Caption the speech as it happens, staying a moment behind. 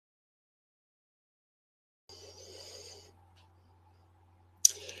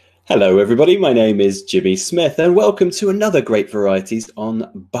Hello everybody, my name is Jimmy Smith and welcome to another Grape Varieties on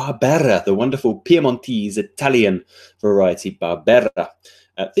Barbera, the wonderful Piemontese Italian variety Barbera.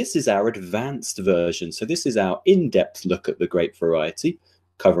 This is our advanced version, so this is our in-depth look at the grape variety,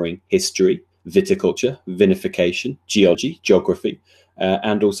 covering history, viticulture, vinification, geology, geography,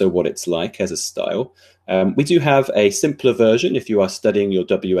 and also what it's like as a style. We do have a simpler version if you are studying your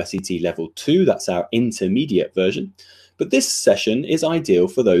WSET Level 2, that's our intermediate version. But this session is ideal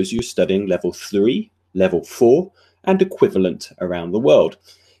for those who are studying Level 3, Level 4, and equivalent around the world.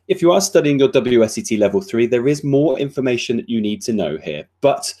 If you are studying your WSET Level 3, there is more information that you need to know here,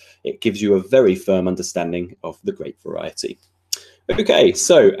 but it gives you a very firm understanding of the grape variety. Okay,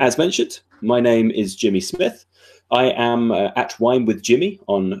 so as mentioned, my name is Jimmy Smith. I am at Wine with Jimmy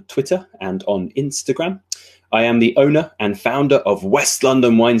on Twitter and on Instagram. I am the owner and founder of West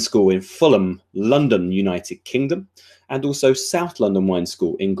London Wine School in Fulham, London, United Kingdom, and also South London Wine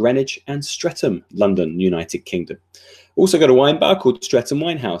School in Greenwich and Streatham, London, United Kingdom. Also got a wine bar called Streatham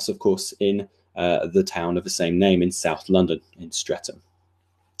Wine House, of course, in the town of the same name in South London, in Streatham.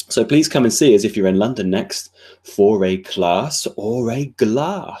 So please come and see us if you're in London next for a class or a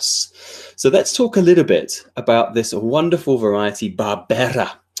glass. So let's talk a little bit about this wonderful variety,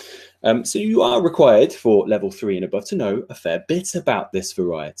 Barbera. So you are required for Level 3 and above to know a fair bit about this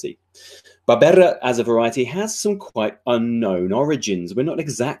variety. Barbera as a variety has some quite unknown origins. We're not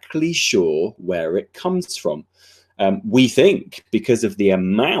exactly sure where it comes from. We think, because of the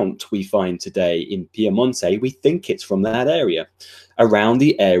amount we find today in Piemonte, we think it's from that area, around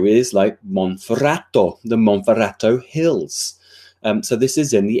the areas like Monferrato, the Monferrato Hills. So this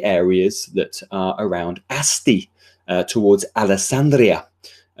is in the areas that are around Asti, towards Alessandria.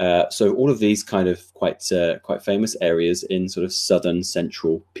 So all of these kind of quite famous areas in sort of southern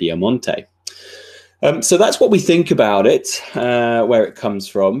central Piemonte. So that's what we think about it, where it comes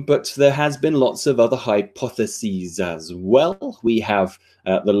from, but there has been lots of other hypotheses as well. We have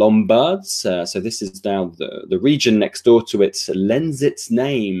the Lombards, so this is now the region next door to it lends its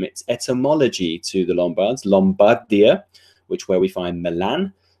name, its etymology to the Lombards, Lombardia, where we find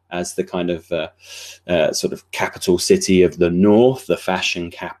Milan as the kind of sort of capital city of the north, the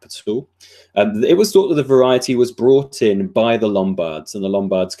fashion capital. It was thought that the variety was brought in by the Lombards, and the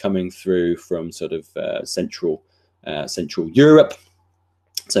Lombards coming through from sort of Central Europe.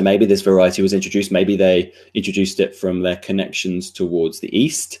 So maybe this variety was introduced, maybe they introduced it from their connections towards the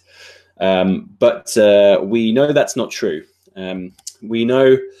east. But we know that's not true. We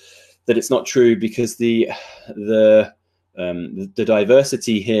know that it's not true because the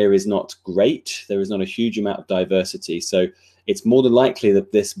diversity here is not great. There is not a huge amount of diversity. So it's more than likely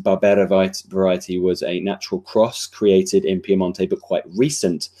that this Barbera variety was a natural cross created in Piemonte, but quite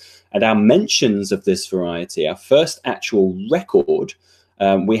recent. And our mentions of this variety, our first actual record,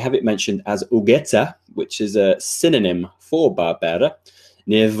 we have it mentioned as Ugetta, which is a synonym for Barbera,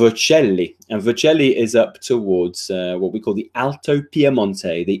 near Vercelli. And Vercelli is up towards what we call the Alto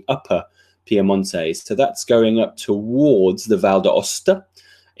Piemonte, the upper Piemonte. So that's going up towards the Val d'Aosta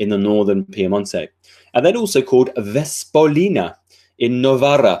in the northern Piemonte. And then also called Vespolina in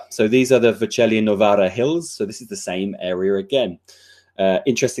Novara. So these are the Vercelli and Novara hills. So this is the same area again.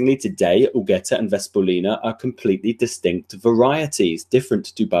 Interestingly, today, Ugetta and Vespolina are completely distinct varieties,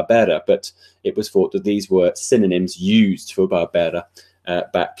 different to Barbera, but it was thought that these were synonyms used for Barbera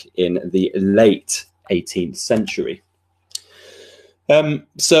back in the late 18th century.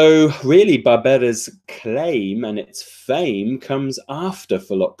 So really, Barbera's claim and its fame comes after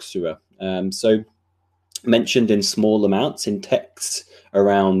phylloxera. So mentioned in small amounts in texts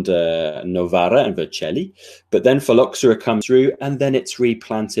around Novara and Vercelli, but then phylloxera comes through and then it's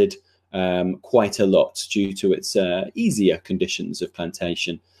replanted quite a lot due to its easier conditions of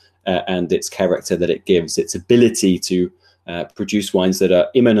plantation and its character that it gives, its ability to produce wines that are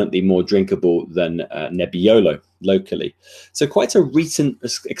imminently more drinkable than Nebbiolo locally. So quite a recent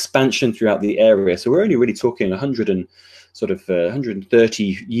expansion throughout the area. So we're only really talking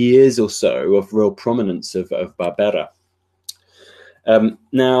 130 years or so of real prominence of Barbera.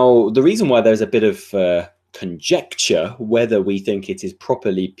 Now, the reason why there's a bit of conjecture whether we think it is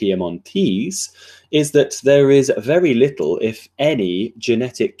properly Piemontese is that there is very little, if any,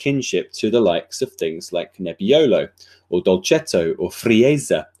 genetic kinship to the likes of things like Nebbiolo or Dolcetto or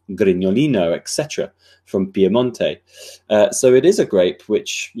Friesa, Grignolino, etc. from Piemonte. So it is a grape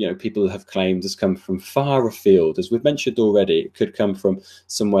which, you know, people have claimed has come from far afield. As we've mentioned already, it could come from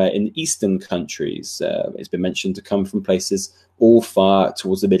somewhere in eastern countries. It's been mentioned to come from places all far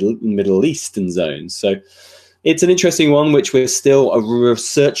towards the Middle Eastern zone. So it's an interesting one which we're still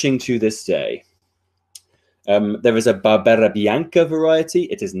researching to this day. There is a Barbera Bianca variety.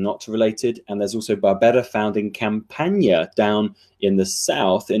 It is not related, and there's also Barbera found in Campania, down in the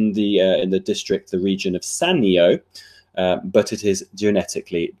south, in the district, the region of Sannio, but it is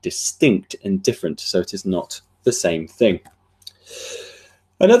genetically distinct and different, so it is not the same thing.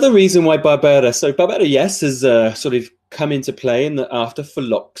 Another reason why Barbera, so Barbera, yes, has sort of come into play after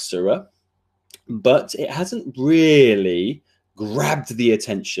phylloxera, but it hasn't really grabbed the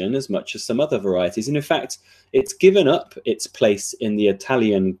attention as much as some other varieties. And in fact, it's given up its place in the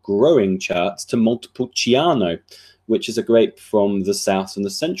Italian growing charts to Montepulciano, which is a grape from the south and the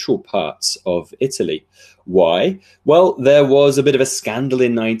central parts of Italy. Why? Well, there was a bit of a scandal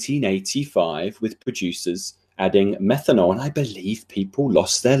in 1985 with producers adding methanol, and I believe people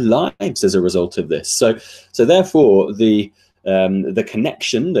lost their lives as a result of this. So therefore, the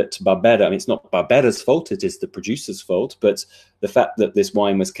connection that Barbera, I mean, it's not Barbera's fault, it is the producer's fault, but the fact that this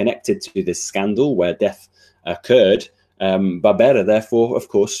wine was connected to this scandal where death occurred, Barbera, therefore, of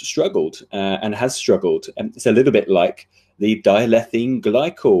course, struggled and has struggled. It's a little bit like the dilethene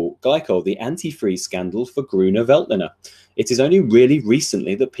glycol, the antifreeze scandal for Gruner Veltliner. It is only really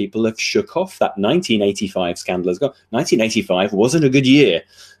recently that people have shook off that 1985 scandal. 1985 wasn't a good year.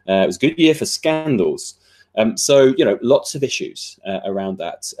 It was a good year for scandals. So, you know, lots of issues around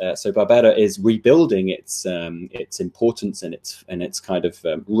that. So Barbera is rebuilding its importance and its kind of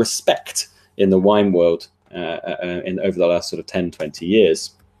respect in the wine world over the last sort of 10, 20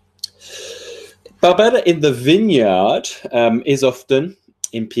 years. Barbera in the vineyard is often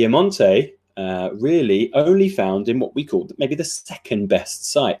in Piemonte really only found in what we call maybe the second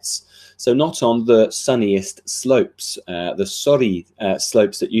best sites. So not on the sunniest slopes, the Sori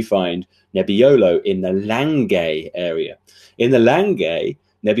slopes that you find Nebbiolo in the Langhe area. In the Langhe,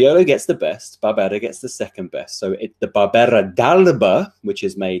 Nebbiolo gets the best, Barbera gets the second best. So the Barbera d'Alba, which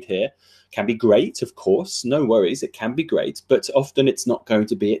is made here, can be great, of course, no worries, it can be great, but often it's not going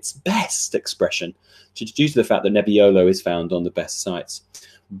to be its best expression due to the fact that Nebbiolo is found on the best sites.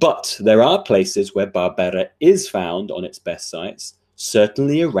 But there are places where Barbera is found on its best sites,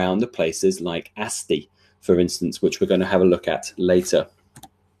 certainly around the places like Asti, for instance, which we're going to have a look at later.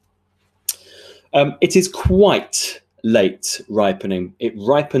 It is quite late ripening. It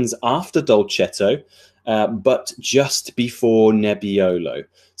ripens after Dolcetto, but just before Nebbiolo.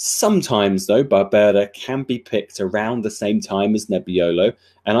 Sometimes, though, Barbera can be picked around the same time as Nebbiolo,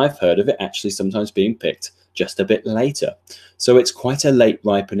 and I've heard of it actually sometimes being picked just a bit later. So it's quite a late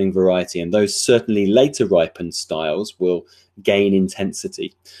ripening variety, and those certainly later ripened styles will gain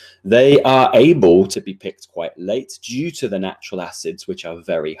intensity. They are able to be picked quite late due to the natural acids, which are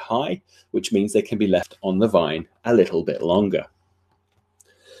very high, which means they can be left on the vine a little bit longer.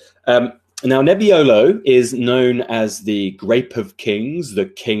 Now, Nebbiolo is known as the grape of kings, the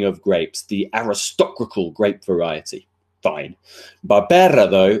king of grapes, the aristocratical grape variety. Fine. Barbera,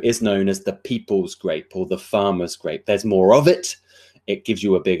 though, is known as the people's grape or the farmer's grape. There's more of it. It gives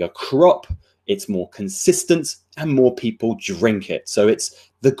you a bigger crop. It's more consistent and more people drink it. So it's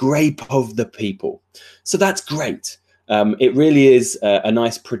the grape of the people. So that's great. It really is a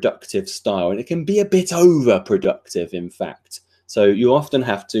nice productive style, and it can be a bit overproductive, in fact. So you often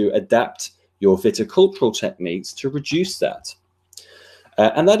have to adapt your viticultural techniques to reduce that.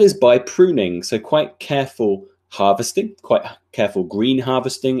 And that is by pruning. So quite careful harvesting, quite careful green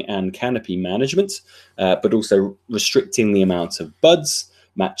harvesting and canopy management, but also restricting the amount of buds,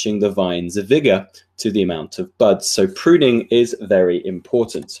 matching the vine's vigor to the amount of buds. So pruning is very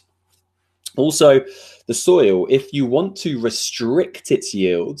important. Also, the soil, if you want to restrict its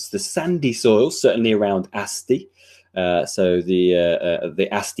yields, the sandy soil, certainly around Asti, so the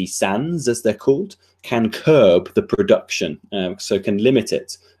Asti sands, as they're called, can curb the production, so can limit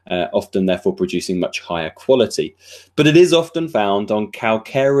it, often therefore producing much higher quality. But it is often found on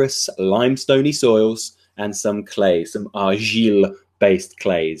calcareous, limestony soils and some clay, some argile-based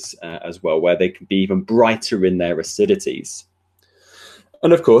clays as well, where they can be even brighter in their acidities.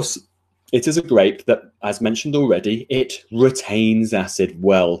 And of course, it is a grape that, as mentioned already, it retains acid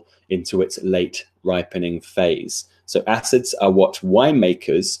well into its late ripening phase. So acids are what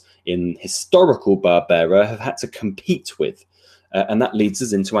winemakers in historical Barbera have had to compete with. And that leads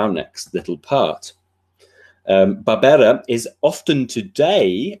us into our next little part. Barbera is often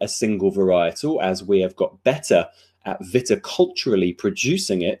today a single varietal, as we have got better at viticulturally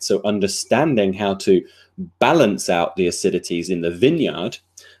producing it, so understanding how to balance out the acidities in the vineyard.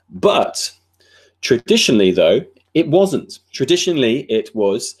 But traditionally, though, it wasn't. Traditionally, it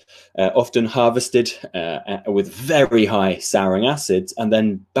was often harvested with very high souring acids and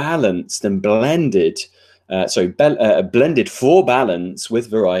then balanced and blended, blended for balance with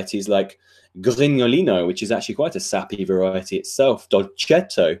varieties like Grignolino, which is actually quite a sappy variety itself,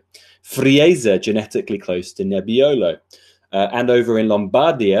 Dolcetto, Friese, genetically close to Nebbiolo. And over in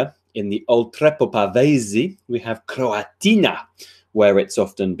Lombardia, in the Oltrepo Pavese, we have Croatina, where it's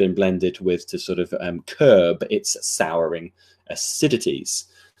often been blended with to sort of curb its souring acidities.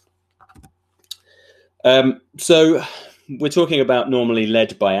 So we're talking about normally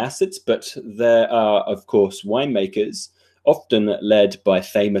led by acids, but there are, of course, winemakers often led by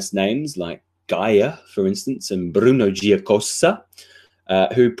famous names like Gaia, for instance, and Bruno Giacosa,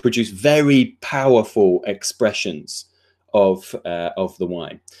 who produce very powerful expressions of the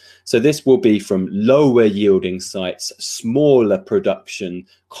wine. So this will be from lower yielding sites, smaller production,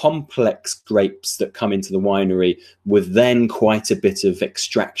 complex grapes that come into the winery with then quite a bit of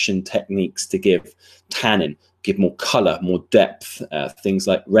extraction techniques to give tannin, give more color, more depth, things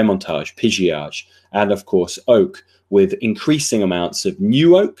like remontage, pigeage, and of course oak, with increasing amounts of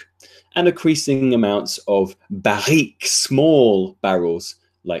new oak and increasing amounts of barriques, small barrels,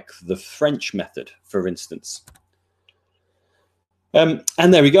 like the French method, for instance. And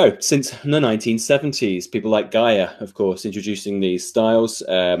there we go. Since the 1970s, people like Gaia, of course, introducing these styles.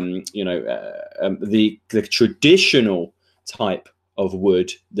 The traditional type of wood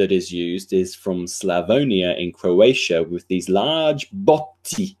that is used is from Slavonia in Croatia, with these large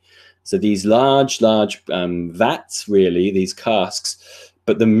botti. So these large vats, really, these casks.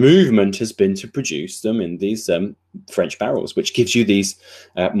 But the movement has been to produce them in these French barrels, which gives you these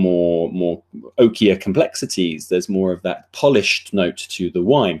more oakier complexities. There's more of that polished note to the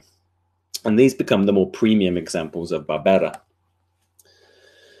wine. And these become the more premium examples of Barbera.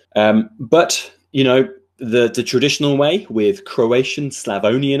 But, you know, the traditional way with Croatian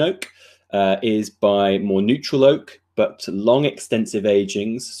Slavonian oak is by more neutral oak, but long extensive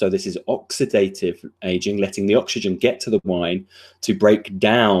agings. So this is oxidative aging, letting the oxygen get to the wine to break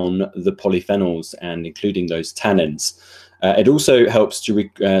down the polyphenols and including those tannins. It also helps to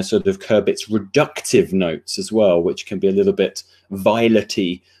sort of curb its reductive notes as well, which can be a little bit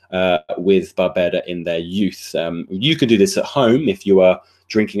violety with Barbera in their youth. You can do this at home if you are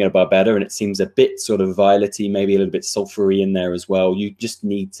drinking a Barbera and it seems a bit sort of violety, maybe a little bit sulfury in there as well. You just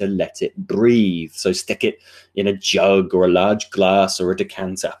need to let it breathe. So stick it in a jug or a large glass or a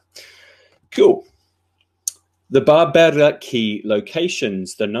decanter. Cool. The Barbera key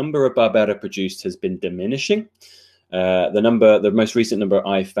locations. The number of Barbera produced has been diminishing. The most recent number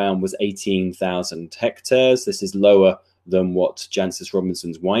I found was 18,000 hectares. This is lower than what Jancis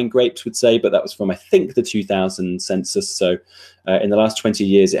Robinson's wine grapes would say, but that was from, I think, the 2000 census. So in the last 20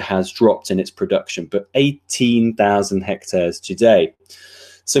 years, it has dropped in its production, but 18,000 hectares today.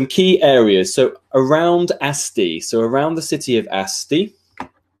 Some key areas. So around Asti, so around the city of Asti,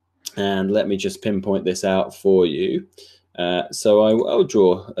 and let me just pinpoint this out for you. So I'll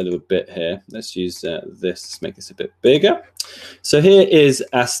draw a little bit here. Let's use this, let's make this a bit bigger. So here is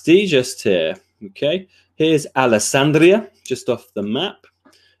Asti, just here, okay? Here's Alessandria, just off the map.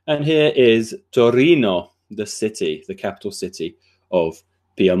 And here is Torino, the city, the capital city of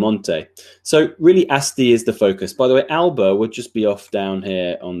Piemonte. So really Asti is the focus. By the way, Alba would just be off down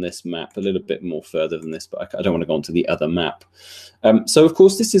here on this map, a little bit more further than this, but I don't want to go on to the other map. So of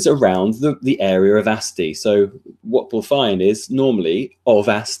course, this is around the area of Asti. So what we'll find is normally of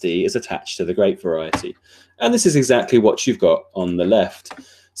Asti is attached to the grape variety. And this is exactly what you've got on the left.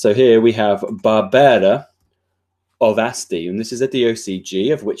 So here we have Barbera of Asti, and this is a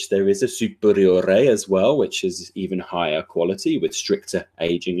DOCG, of which there is a Superiore as well, which is even higher quality with stricter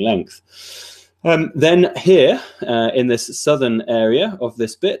aging length. Then here, in this southern area of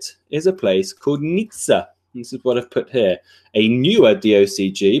this bit, is a place called Nizza. This is what I've put here. A newer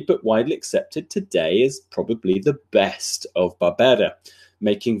DOCG, but widely accepted today as probably the best of Barbera,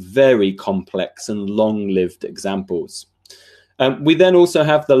 making very complex and long-lived examples. We then also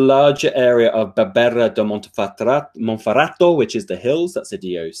have the larger area of Barbera de Monferrato, which is the hills. That's a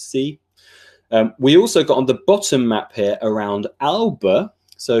DOC. We also got on the bottom map here around Alba.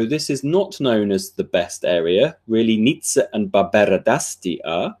 So this is not known as the best area. Really, Nizza and Barbera d'Asti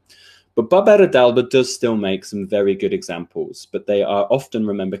are. But Barbera d'Alba does still make some very good examples. But they are often,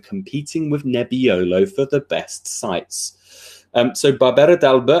 remember, competing with Nebbiolo for the best sites. So Barbera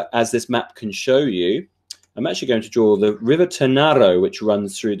d'Alba, as this map can show you, I'm actually going to draw the River Ternaro, which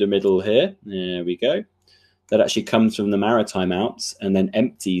runs through the middle here. There we go. That actually comes from the Maritime Alps and then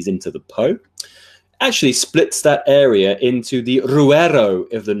empties into the Po. Actually splits that area into the Ruero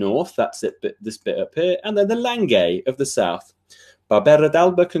of the north. That's it, this bit up here. And then the Langhe of the south. Barbera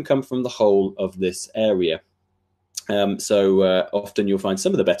d'Alba can come from the whole of this area. Often you'll find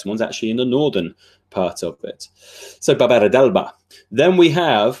some of the better ones actually in the northern part of it. So Barbera d'Alba. Then we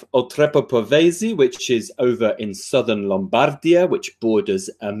have Oltrepò Pavesi, which is over in southern Lombardia, which borders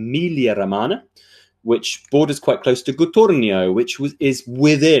Emilia-Romagna, which borders quite close to Gutornio, which is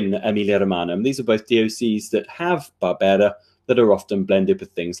within Emilia-Romagna. And these are both DOCs that have Barbera that are often blended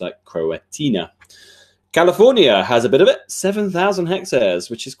with things like Croatina. California has a bit of it, 7,000 hectares,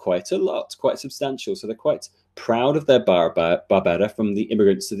 which is quite a lot, quite substantial. So they're quite proud of their Barbera from the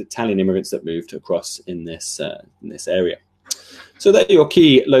immigrants, the Italian immigrants that moved across in this area. So they're your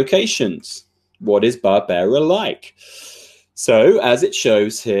key locations. What is Barbera like? So as it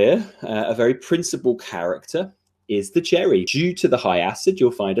shows here, a very principal character is the cherry. Due to the high acid,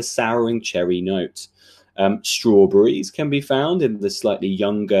 you'll find a souring cherry note. Strawberries can be found in the slightly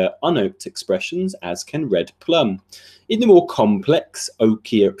younger unoaked expressions, as can red plum. In the more complex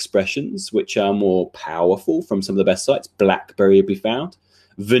oakier expressions, which are more powerful from some of the best sites, blackberry will be found.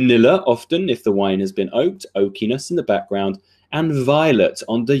 Vanilla often, if the wine has been oaked, oakiness in the background, and violet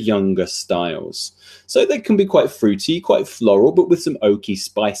on the younger styles. So they can be quite fruity, quite floral, but with some oaky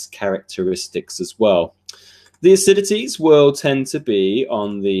spice characteristics as well. The acidities will tend to be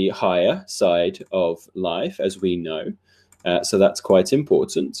on the higher side of life, as we know. So that's quite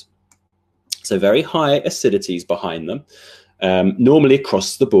important. So very high acidities behind them, normally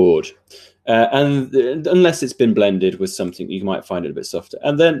across the board. And unless it's been blended with something, you might find it a bit softer.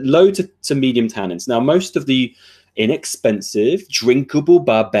 And then low to medium tannins. Now, most of the inexpensive, drinkable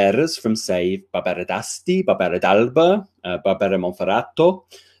Barberas from, say, Barbera d'Asti, Barbera d'Alba, Barbera Monferrato,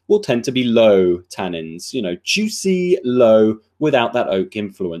 will tend to be low tannins, juicy, low, without that oak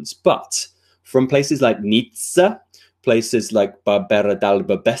influence. But from places like Nizza, places like Barbera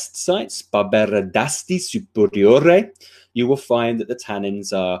d'Alba best sites, Barbera d'Asti Superiore, you will find that the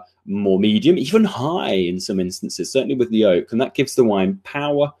tannins are more medium, even high in some instances, certainly with the oak, and that gives the wine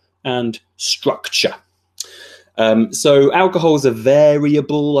power and structure. So alcohols are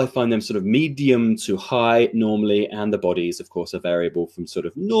variable. I find them sort of medium to high normally, and the bodies, of course, are variable from sort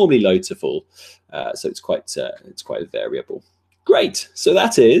of normally low to full. So it's quite variable. Great. So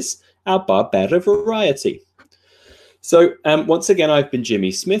that is our Barbera variety. So once again, I've been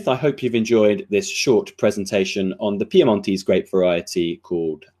Jimmy Smith. I hope you've enjoyed this short presentation on the Piemontese grape variety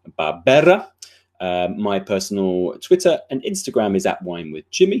called Barbera. My personal Twitter and Instagram is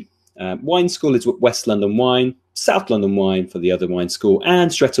 @WineWithJimmy. Wine School is West London Wine, South London Wine for the other wine school,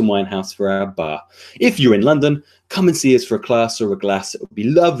 and Streatham Wine House for our bar. If you're in London, come and see us for a class or a glass. It would be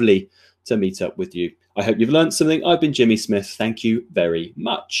lovely to meet up with you. I hope you've learned something. I've been Jimmy Smith. Thank you very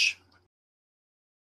much.